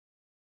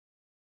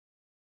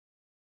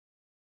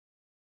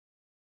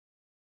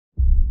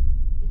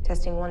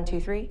Testing 1, 2,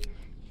 3.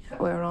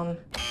 We're on.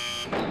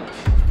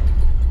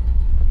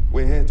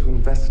 We're here to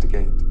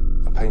investigate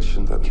a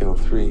patient that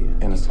killed 3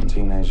 innocent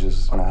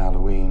teenagers on a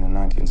Halloween in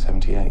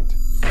 1978.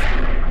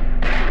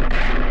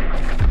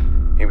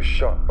 He was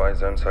shot by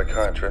his own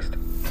psychiatrist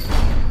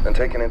and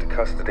taken into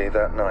custody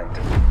that night,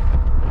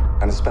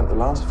 and has spent the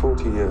last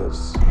 40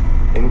 years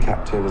in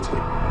captivity.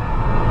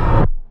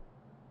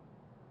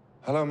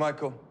 Hello,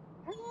 Michael.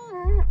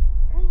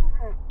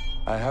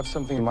 I have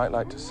something you might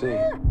like to see.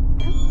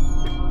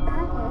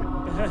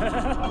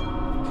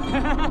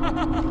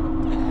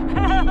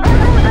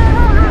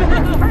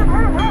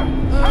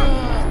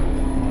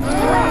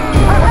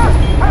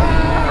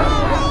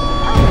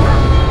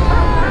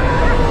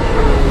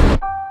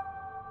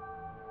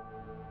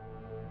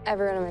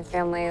 Everyone in my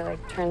family,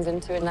 turns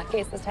into a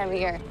nutcase this time of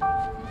year.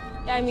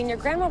 Yeah, I mean, your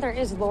grandmother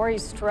is Laurie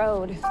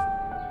Strode.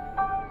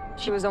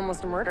 She was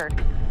almost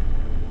murdered.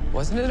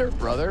 Wasn't it her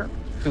brother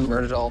who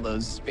murdered all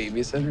those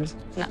babysitters?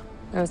 No,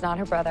 it was not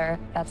her brother.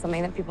 That's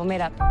something that people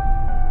made up.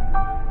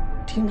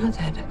 Do you know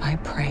that I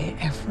pray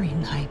every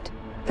night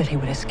that he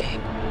would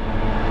escape?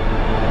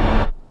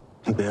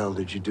 What the hell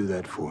did you do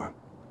that for?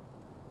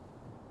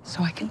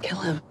 So I can kill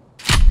him.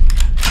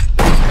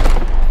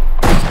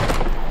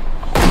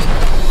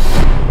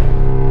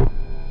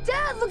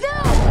 Dad, look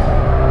out!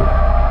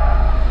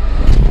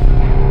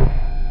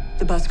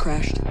 The bus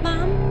crashed.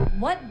 Mom,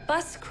 what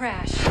bus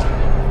crash?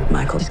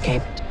 Michael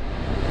escaped.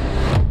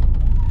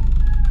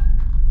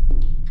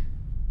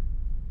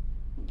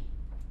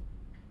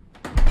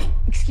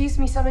 Excuse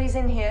me, somebody's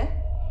in here.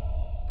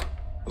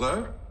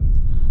 Hello?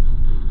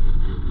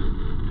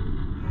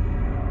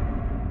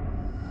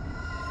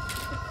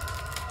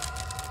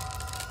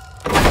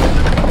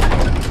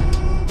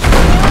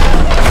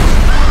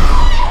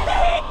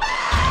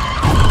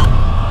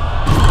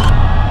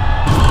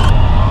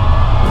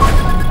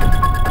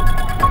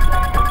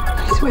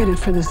 He's waited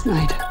for this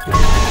night.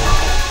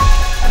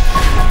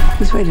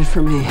 He's waited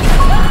for me.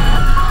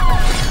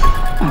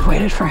 I've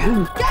waited for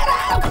him. Get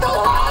out! Go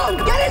home!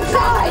 Get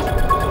inside!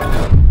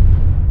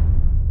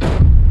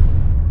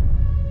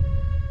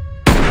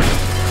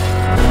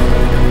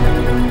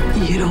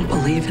 You don't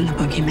believe in the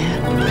boogeyman?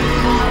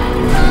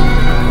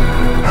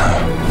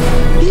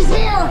 He's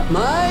here!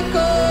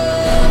 Michael!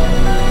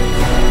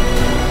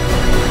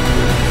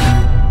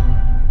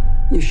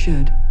 You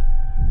should.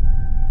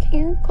 Can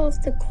you close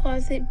the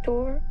closet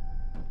door?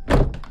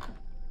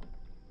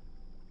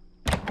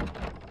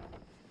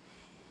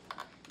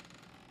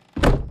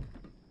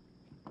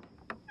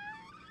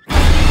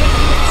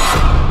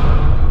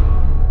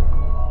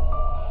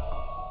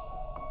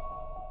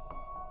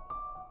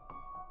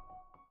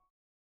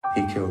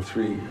 He killed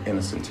 3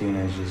 innocent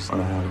teenagers on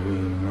a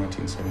Halloween in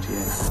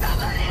 1978.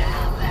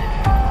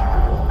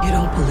 You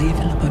don't believe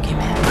in the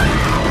boogeyman?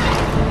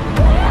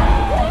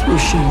 You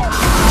should.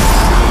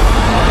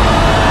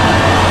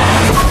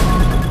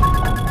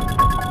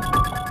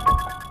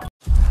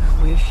 I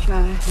wish I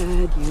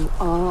had you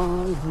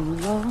all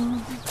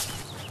along,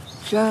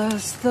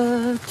 just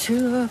the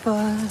 2 of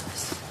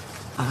us.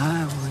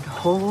 I would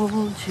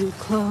hold you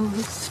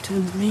close to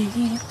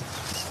me,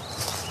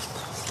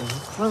 so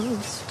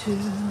close to me.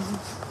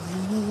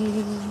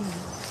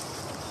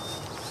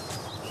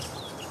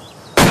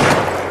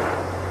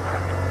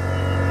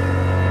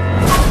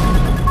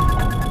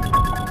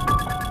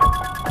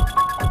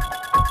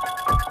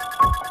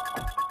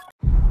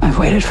 I've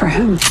waited for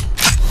him.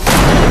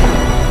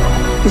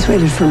 He's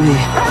waited for me.